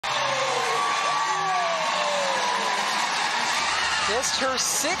Just her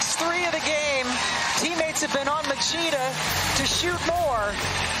 6th three of the game. Teammates have been on Machida to shoot more.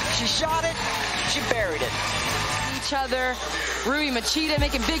 She shot it, she buried it. Each other, Rui Machida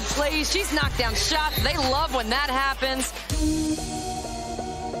making big plays. She's knocked down shots. They love when that happens.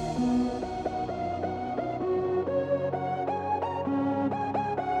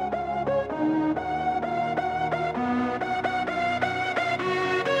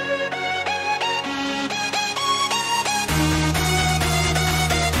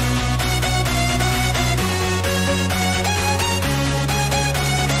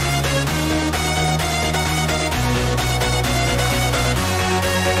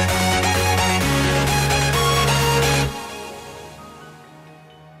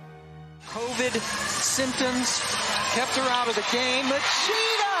 COVID symptoms kept her out of the game.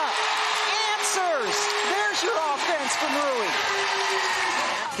 Machida answers. There's your offense from Rui.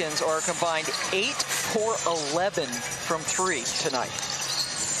 Americans are combined 8 for 11 from 3 tonight.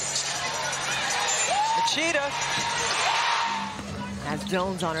 Machida. As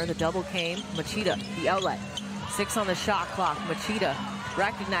Jones on her, the double came. Machida, the outlet. 6 on the shot clock. Machida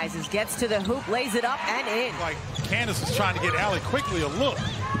recognizes, gets to the hoop, lays it up and in. Like Candace was trying to get Allie quickly a look.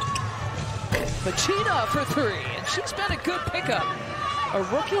 Machida for 3, and she's been a good pickup. A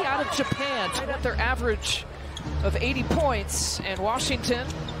rookie out of Japan, right at their average of 80 points, and Washington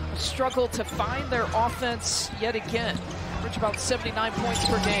struggled to find their offense yet again. Average about 79 points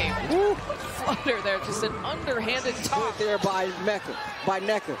per game. Ooh, flutter there, just an underhanded top. There by Necker.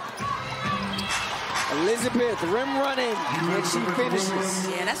 Elizabeth, rim running, and she finishes.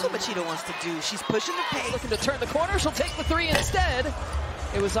 Yeah, that's what Machida wants to do. She's pushing the pace. Looking to turn the corner, she'll take the 3 instead.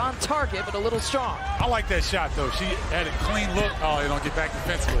 It was on target, but a little strong. I like that shot, though. She had a clean look. Oh, they don't get back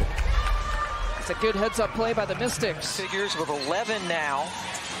defensively. It's a good heads-up play by the Mystics. Figures with 11 now.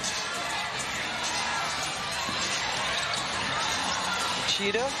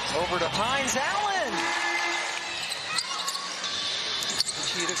 Machida over to Hines Allen.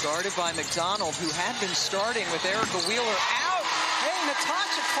 Machida guarded by McDonald, who had been starting with Erica Wheeler out. Hey,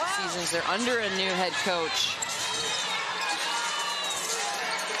 Natasha Cloud. Seasons, they're under a new head coach.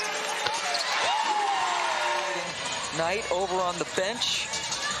 Knight over on the bench,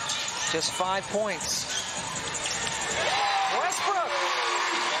 just 5 points. Westbrook,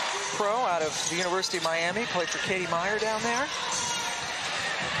 pro out of the University of Miami, played for Katie Meyer down there.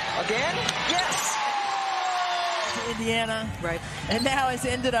 Again, yes. Indiana, Right. and now has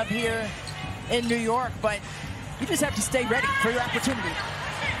ended up here in New York, but you just have to stay ready for your opportunity.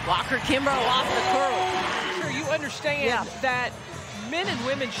 Walker Kimbrough off the curl. I'm sure you understand that men and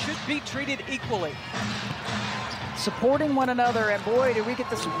women should be treated equally. Supporting one another, and boy, do we get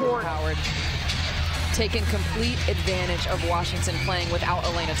the support. Howard Taking complete advantage of Washington playing without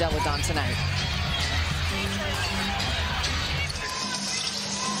Elena Deladon tonight.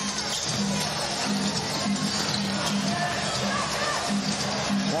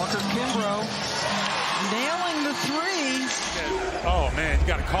 Walker Kimbrough nailing the 3. Oh, man, you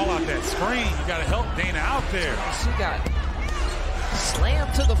got to call out that screen. You got to help Dana out there. She got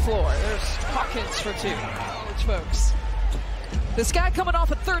slammed to the floor. There's Hawkins for 2. Folks, this guy coming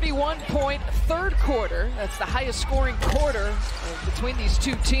off a 31-point third quarter. That's the highest scoring quarter between these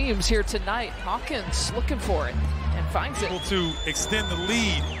two teams here tonight. Hawkins looking for it and finds it. Able to extend the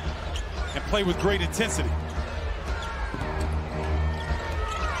lead and play with great intensity.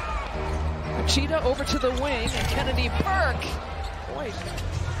 Machida over to the wing, and Kennedy Burke. Boy.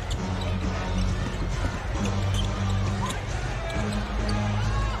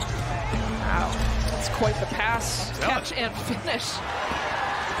 Wow. That's quite the pass, catch, and finish.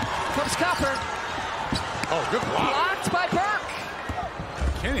 Comes Copper. Oh, good block. Blocked by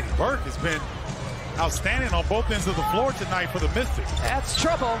Burke. Kennedy Burke has been outstanding on both ends of the floor tonight for the Mystics. That's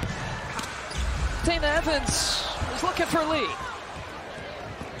trouble. Dana Evans is looking for Lee.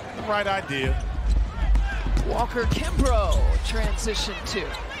 The right idea. Walker Kimbrough, transition 2.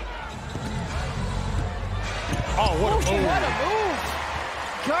 Oh, what a move. What a move.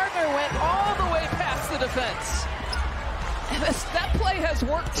 Gardner went all the way past the defense. And that play has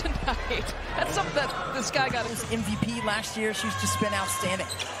worked tonight. That's something that this guy got. His MVP last year, she's just been outstanding.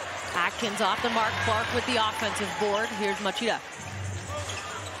 Atkins off the mark, Clark with the offensive board. Here's Machida.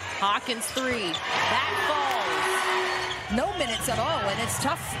 Hawkins 3, that falls. No minutes at all, and it's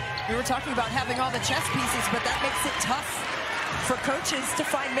tough. We were talking about having all the chess pieces, but that makes it tough for coaches to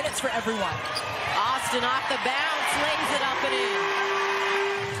find minutes for everyone. Austin off the bounce, lays it up and in.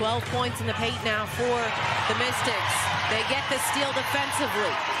 12 points in the paint now for the Mystics. They get the steal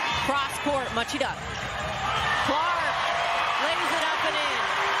defensively. Cross court, Machida. Clark lays it up and in.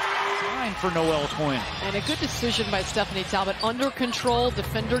 9 for Noelle Twin. And a good decision by Stephanie Talbot. Under control,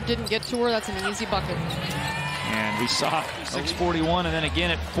 defender didn't get to her. That's an easy bucket. And we saw 6:41 and then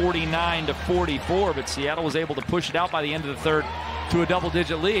again at 49-44, but Seattle was able to push it out by the end of the third to a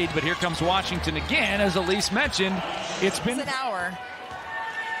double-digit lead. But here comes Washington again, as Elise mentioned. It's been an hour.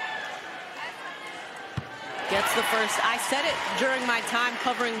 Gets the first. I said it during my time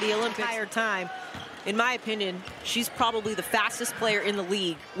covering the Olympics. Entire time. In my opinion, she's probably the fastest player in the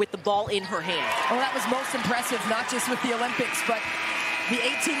league with the ball in her hand. Well, that was most impressive, not just with the Olympics, but the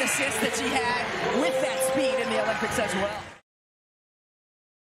 18 assists that she had with that speed in the Olympics as well.